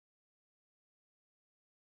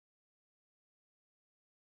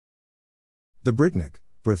The Brittonic,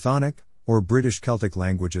 Brythonic, or British Celtic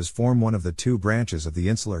languages form one of the two branches of the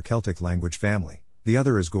Insular Celtic language family, the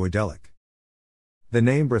other is Goidelic. The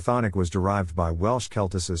name Brythonic was derived by Welsh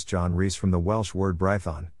Celticist John Rhys from the Welsh word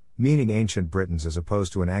Brython, meaning Ancient Britons as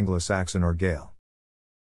opposed to an Anglo-Saxon or Gael.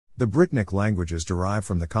 The Brittonic languages derive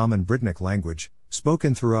from the Common Brittonic language,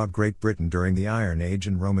 spoken throughout Great Britain during the Iron Age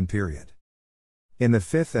and Roman period. In the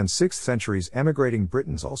 5th and 6th centuries, emigrating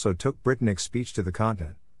Britons also took Brittonic speech to the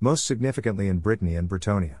continent, most significantly in Brittany and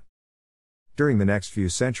Britonia. During the next few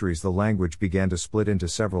centuries the language began to split into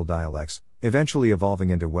several dialects, eventually evolving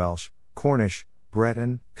into Welsh, Cornish,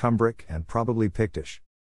 Breton, Cumbric, and probably Pictish.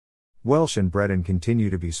 Welsh and Breton continue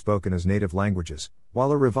to be spoken as native languages,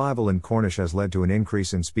 while a revival in Cornish has led to an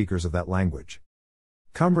increase in speakers of that language.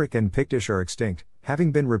 Cumbric and Pictish are extinct,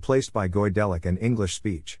 having been replaced by Goidelic and English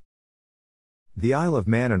speech. The Isle of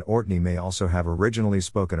Man and Orkney may also have originally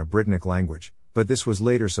spoken a Brittonic language, but this was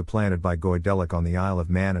later supplanted by Goidelic on the Isle of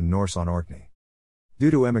Man and Norse on Orkney. Due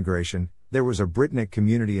to emigration, there was a Brittonic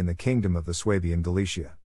community in the Kingdom of the Swabian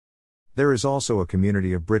Galicia. There is also a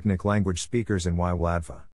community of Brittonic language speakers in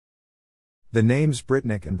yethow. The names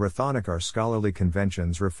Brittonic and Brythonic are scholarly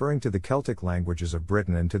conventions referring to the Celtic languages of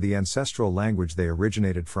Britain and to the ancestral language they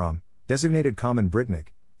originated from, designated Common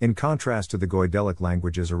Brittonic, in contrast to the Goidelic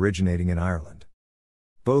languages originating in Ireland.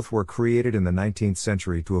 Both were created in the 19th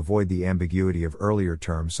century to avoid the ambiguity of earlier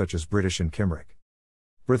terms such as British and Cumbric.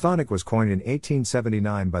 Brythonic was coined in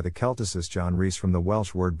 1879 by the Celticist John Rhys from the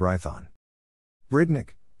Welsh word Brython. Brittonic,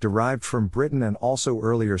 derived from Britain and also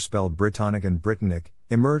earlier spelled Brythonic and Brittonic,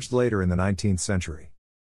 emerged later in the 19th century.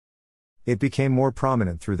 It became more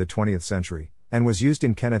prominent through the 20th century, and was used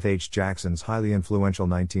in Kenneth H. Jackson's highly influential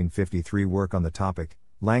 1953 work on the topic,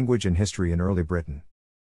 Language and History in Early Britain.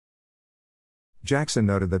 Jackson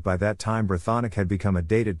noted that by that time Brythonic had become a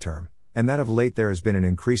dated term, and that of late there has been an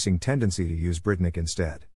increasing tendency to use Brittonic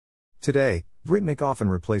instead. Today, Brittonic often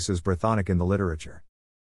replaces Brythonic in the literature.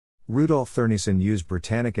 Rudolf Thurneson used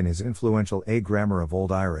Britannic in his influential A Grammar of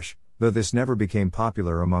Old Irish, though this never became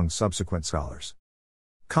popular among subsequent scholars.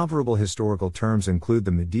 Comparable historical terms include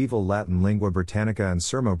the medieval Latin Lingua Britannica and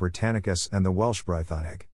Sermo Britannicus and the Welsh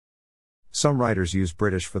Brythonic. Some writers use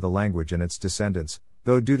British for the language and its descendants,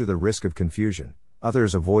 though due to the risk of confusion,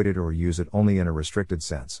 others avoid it or use it only in a restricted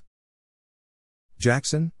sense.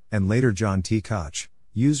 Jackson, and later John T. Koch,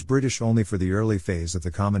 used British only for the early phase of the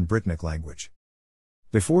Common Brittonic language.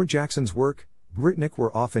 Before Jackson's work, Brittonic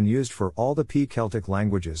were often used for all the Celtic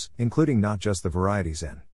languages, including not just the varieties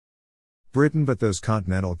in Britain but those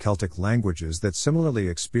continental Celtic languages that similarly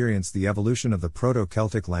experienced the evolution of the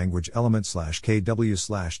Proto-Celtic language element /kw/to/p/.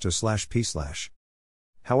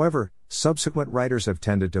 However, subsequent writers have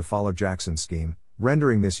tended to follow Jackson's scheme,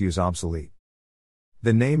 rendering this use obsolete.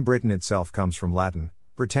 The name Britain itself comes from Latin,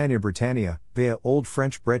 Britannia Britannia, via Old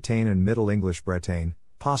French Bretagne and Middle English Bretagne,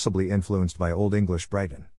 possibly influenced by Old English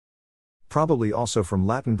Brighton. Probably also from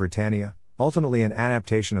Latin Britannia, ultimately an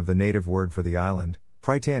adaptation of the native word for the island,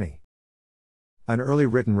 Prytanni. An early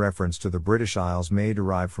written reference to the British Isles may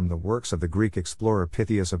derive from the works of the Greek explorer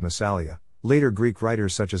Pytheas of Massalia, later Greek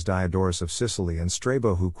writers such as Diodorus of Sicily and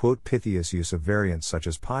Strabo who quote Pytheas' use of variants such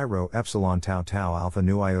as pi rho epsilon tau tau alpha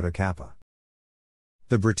nu iota kappa.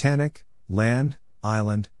 The Britannic, land,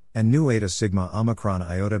 island, and nu eta sigma omicron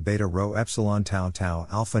iota beta rho epsilon tau tau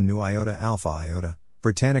alpha nu iota alpha iota,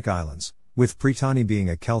 Britannic Islands, with Prytani being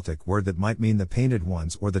a Celtic word that might mean the painted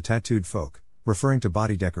ones or the tattooed folk, referring to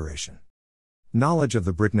body decoration. Knowledge of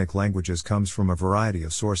the Brittonic languages comes from a variety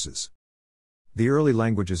of sources. The early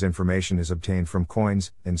languages information is obtained from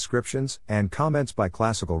coins, inscriptions, and comments by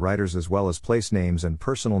classical writers as well as place names and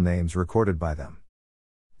personal names recorded by them.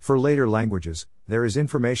 For later languages, there is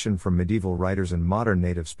information from medieval writers and modern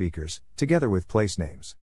native speakers, together with place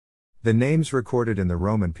names. The names recorded in the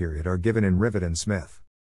Roman period are given in Rivet and Smith.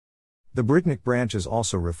 The Brittonic branch is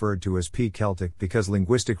also referred to as P-Celtic because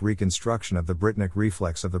linguistic reconstruction of the Brittonic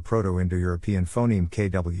reflex of the Proto-Indo-European phoneme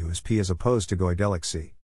KW as P as opposed to Goidelic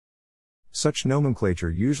C. Such nomenclature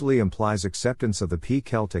usually implies acceptance of the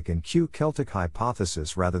P-Celtic and Q-Celtic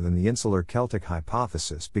hypothesis rather than the Insular Celtic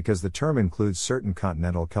hypothesis because the term includes certain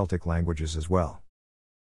continental Celtic languages as well.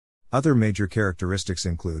 Other major characteristics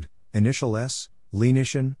include initial S,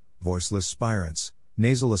 lenition, voiceless spirants,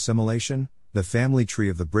 nasal assimilation. The family tree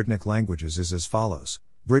of the Brittonic languages is as follows.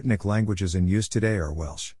 Brittonic languages in use today are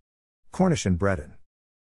Welsh, Cornish and Breton.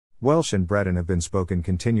 Welsh and Breton have been spoken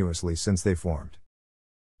continuously since they formed.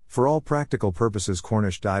 For all practical purposes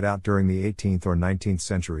Cornish died out during the 18th or 19th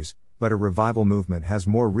centuries, but a revival movement has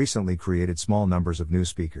more recently created small numbers of new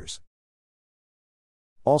speakers.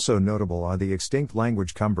 Also notable are the extinct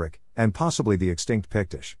language Cumbric, and possibly the extinct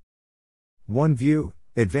Pictish. One view,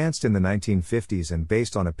 advanced in the 1950s and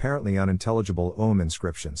based on apparently unintelligible Ogham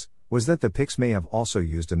inscriptions, was that the Picts may have also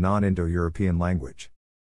used a non-Indo-European language.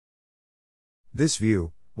 This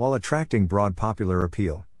view, while attracting broad popular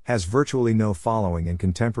appeal, has virtually no following in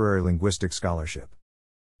contemporary linguistic scholarship.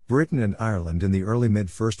 Britain and Ireland in the early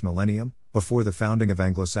mid-first millennium, before the founding of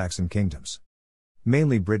Anglo-Saxon kingdoms.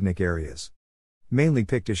 Mainly Brittonic areas. Mainly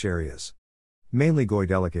Pictish areas. Mainly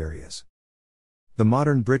Goidelic areas. The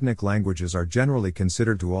modern Brittonic languages are generally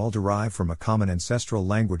considered to all derive from a common ancestral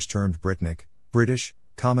language termed Brittonic, British,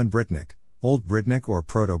 Common Brittonic, Old Brittonic or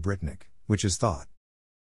Proto-Brittonic, which is thought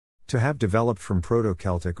to have developed from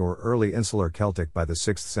Proto-Celtic or early Insular Celtic by the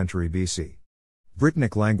 6th century BC.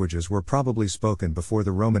 Brittonic languages were probably spoken before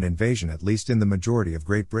the Roman invasion, at least in the majority of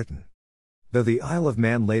Great Britain. Though the Isle of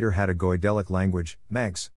Man later had a Goidelic language,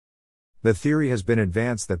 Manx. The theory has been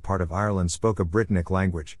advanced that part of Ireland spoke a Brittonic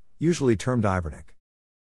language, usually termed Ivernic,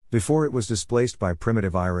 before it was displaced by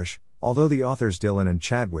primitive Irish, although the authors Dillon and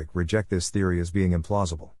Chadwick reject this theory as being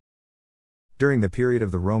implausible. During the period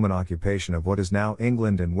of the Roman occupation of what is now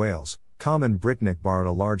England and Wales, Common Brittonic borrowed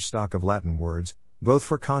a large stock of Latin words, both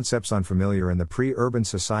for concepts unfamiliar in the pre-urban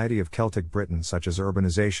society of Celtic Britain such as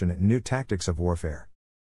urbanization and new tactics of warfare,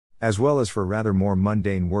 as well as for rather more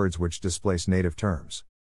mundane words which displace native terms.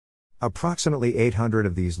 Approximately 800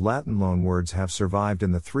 of these Latin loanwords have survived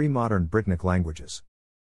in the three modern Brittonic languages.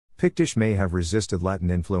 Pictish may have resisted Latin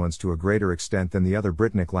influence to a greater extent than the other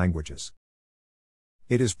Brittonic languages.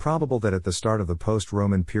 It is probable that at the start of the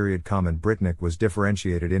post-Roman period Common Brittonic was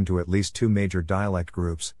differentiated into at least two major dialect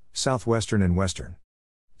groups, Southwestern and Western.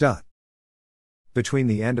 Between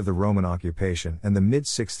the end of the Roman occupation and the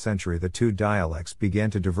mid-6th century the two dialects began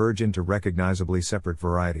to diverge into recognizably separate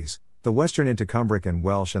varieties, the Western into Cumbric and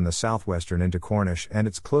Welsh and the Southwestern into Cornish and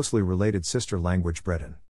its closely related sister language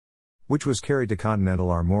Breton, which was carried to continental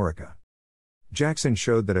Armorica. Jackson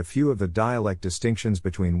showed that a few of the dialect distinctions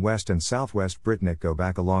between West and Southwest Brittonic go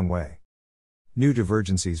back a long way. New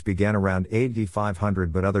divergencies began around AD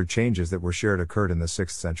 500, but other changes that were shared occurred in the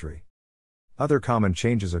 6th century. Other common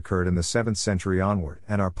changes occurred in the 7th century onward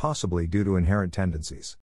and are possibly due to inherent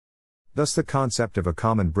tendencies. Thus the concept of a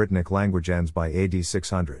common Brittonic language ends by AD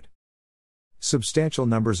 600. Substantial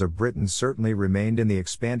numbers of Britons certainly remained in the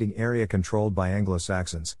expanding area controlled by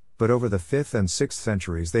Anglo-Saxons, but over the 5th and 6th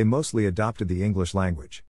centuries they mostly adopted the English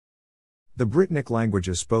language. The Brittonic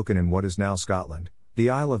languages spoken in what is now Scotland,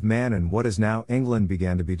 the Isle of Man and what is now England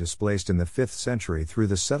began to be displaced in the 5th century through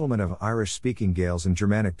the settlement of Irish-speaking Gaels and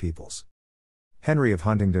Germanic peoples. Henry of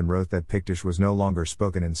Huntingdon wrote that Pictish was no longer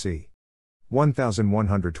spoken in c.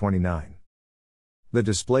 1129. The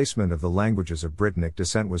displacement of the languages of Brittonic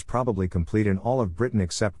descent was probably complete in all of Britain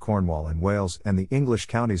except Cornwall and Wales and the English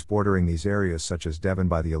counties bordering these areas such as Devon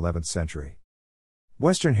by the 11th century.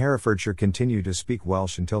 Western Herefordshire continued to speak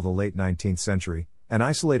Welsh until the late 19th century, and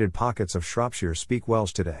isolated pockets of Shropshire speak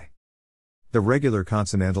Welsh today. The regular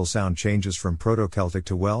consonantal sound changes from Proto-Celtic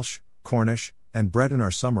to Welsh, Cornish, and Breton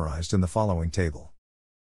are summarized in the following table.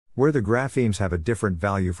 Where the graphemes have a different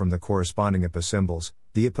value from the corresponding IPA symbols,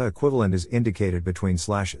 the IPA equivalent is indicated between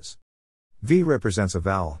slashes. V represents a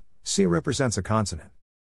vowel, C represents a consonant.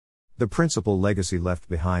 The principal legacy left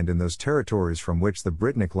behind in those territories from which the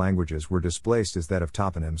Brittonic languages were displaced is that of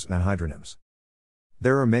toponyms and hydronyms.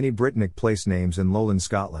 There are many Brittonic place names in lowland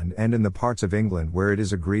Scotland and in the parts of England where it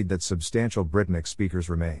is agreed that substantial Brittonic speakers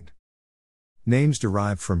remained. Names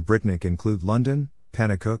derived from Brittonic include London,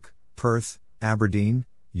 Penicuik, Perth, Aberdeen,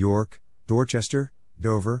 York, Dorchester,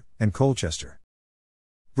 Dover, and Colchester.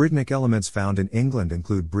 Brittonic elements found in England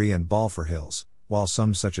include Bree and Balfour hills, while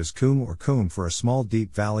some such as Coombe or Coombe for a small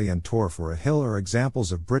deep valley and Tor for a hill are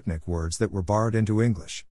examples of Brittonic words that were borrowed into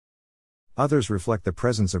English. Others reflect the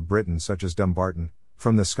presence of Briton such as Dumbarton,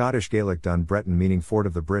 from the Scottish Gaelic Dun Breton meaning fort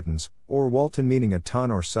of the Britons, or Walton meaning a ton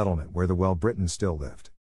or settlement where the Well Britons still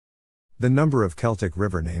lived. The number of Celtic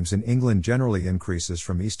river names in England generally increases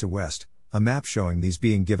from east to west, a map showing these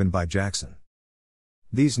being given by Jackson.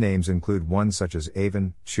 These names include ones such as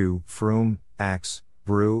Avon, Chew, Froome, Axe,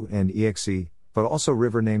 Brew, and Exe, but also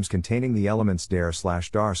river names containing the elements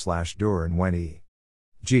Dare/Dar/Dur and Wen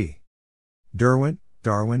e.g. Derwent,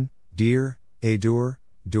 Darwin, Deer, Adur,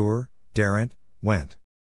 Dur, Darent, Went.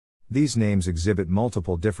 These names exhibit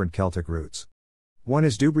multiple different Celtic roots. One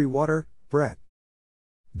is Dubry Water, Brett.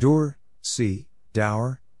 Dur, C,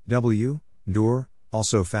 Dower, W, Dur,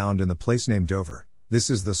 also found in the place name Dover. This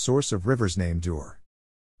is the source of rivers named Dur.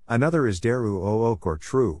 Another is Deru o Oak or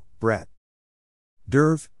True, Brett.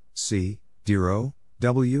 Derv, C, Dero,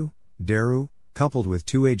 W, Deru, coupled with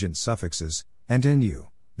two agent suffixes, and Nu.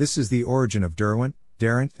 This is the origin of Derwent,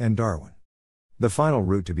 Darent, and Darwin. The final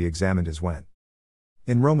route to be examined is when.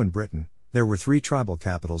 In Roman Britain, there were 3 tribal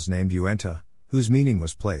capitals named ieithoedd, whose meaning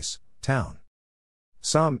was place, town.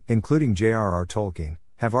 Some, including J.R.R. Tolkien,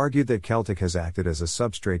 have argued that Celtic has acted as a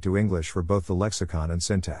substrate to English for both the lexicon and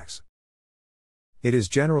syntax. It is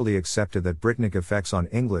generally accepted that Brittonic effects on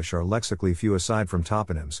English are lexically few aside from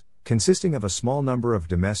toponyms, consisting of a small number of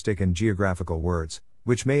domestic and geographical words,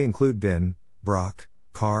 which may include bin, broch,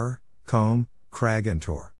 car, comb, crag and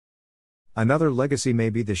tor. Another legacy may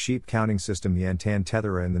be the sheep counting system Yantan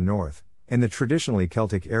Tethera in the north, in the traditionally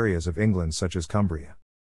Celtic areas of England such as Cumbria.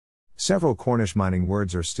 Several Cornish mining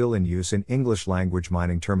words are still in use in English language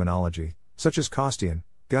mining terminology, such as costian,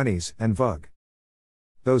 gunnies, and vug.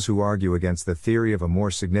 Those who argue against the theory of a more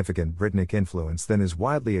significant Brittonic influence than is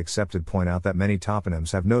widely accepted point out that many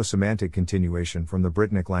toponyms have no semantic continuation from the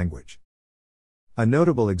Brittonic language. A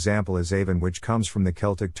notable example is Avon, which comes from the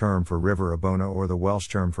Celtic term for river Abona or the Welsh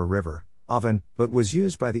term for river, Avon, but was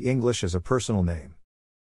used by the English as a personal name.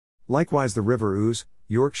 Likewise, the river Ouse,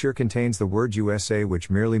 Yorkshire contains the word USA, which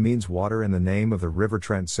merely means water, and the name of the River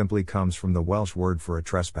Trent simply comes from the Welsh word for a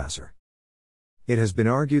trespasser. It has been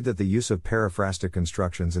argued that the use of periphrastic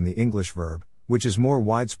constructions in the English verb, which is more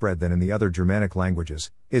widespread than in the other Germanic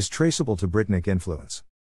languages, is traceable to Brittonic influence.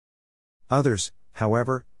 Others,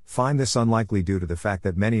 however, find this unlikely due to the fact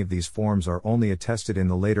that many of these forms are only attested in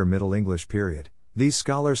the later Middle English period. These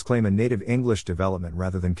scholars claim a native English development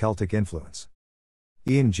rather than Celtic influence.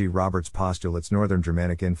 Ian G. Roberts postulates Northern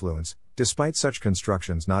Germanic influence, despite such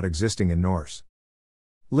constructions not existing in Norse.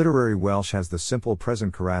 Literary Welsh has the simple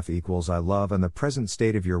present caraf equals I love and the present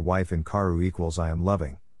state of your wife in caru equals I am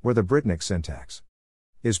loving, where the Brittonic syntax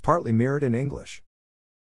is partly mirrored in English.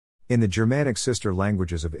 In the Germanic sister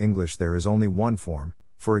languages of English there is only one form,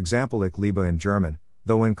 for example ich liebe in German,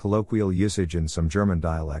 though in colloquial usage in some German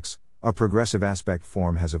dialects, a progressive aspect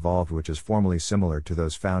form has evolved which is formally similar to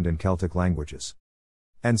those found in Celtic languages,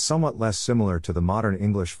 and somewhat less similar to the modern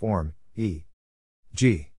English form,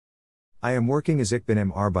 e.g. I am working as ich bin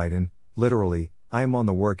am Arbeiten, literally, I am on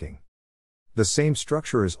the working. The same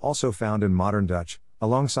structure is also found in modern Dutch,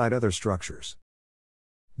 alongside other structures.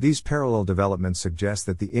 These parallel developments suggest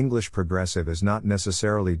that the English progressive is not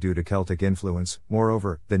necessarily due to Celtic influence.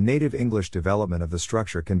 Moreover, the native English development of the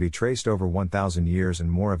structure can be traced over 1,000 years and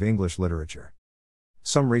more of English literature.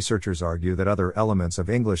 Some researchers argue that other elements of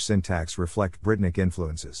English syntax reflect Brittonic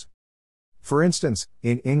influences. For instance,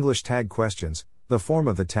 in English tag questions, the form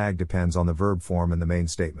of the tag depends on the verb form in the main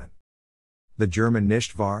statement. The German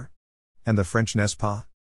nicht wahr and the French n'est pas,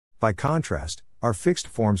 by contrast, are fixed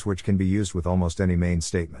forms which can be used with almost any main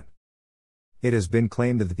statement. It has been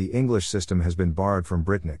claimed that the English system has been borrowed from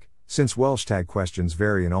Brittonic, since Welsh tag questions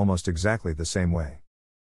vary in almost exactly the same way.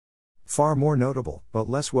 Far more notable, but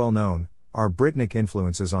less well known, are Brittonic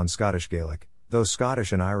influences on Scottish Gaelic, though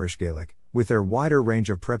Scottish and Irish Gaelic, with their wider range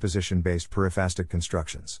of preposition-based periphastic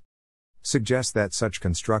constructions, suggest that such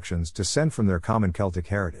constructions descend from their common Celtic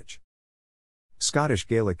heritage. Scottish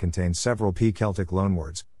Gaelic contains several P-Celtic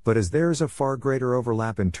loanwords, but as there is a far greater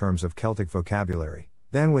overlap in terms of Celtic vocabulary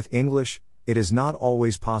than with English, it is not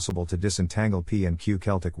always possible to disentangle P and Q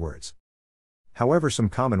Celtic words. However, some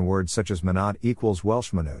common words such as manad equals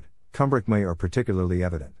Welsh manud, Cumbric may are particularly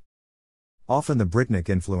evident. Often the Brittonic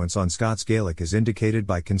influence on Scots Gaelic is indicated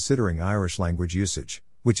by considering Irish language usage,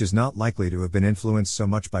 which is not likely to have been influenced so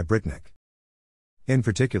much by Brittonic. In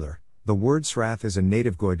particular, the word srath is a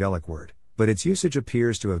native Goidelic word, but its usage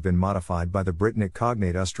appears to have been modified by the Brittonic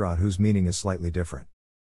cognate ustrad, whose meaning is slightly different.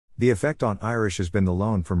 The effect on Irish has been the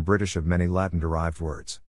loan from British of many Latin-derived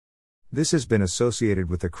words. This has been associated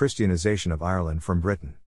with the Christianization of Ireland from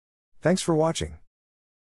Britain. Thanks for watching.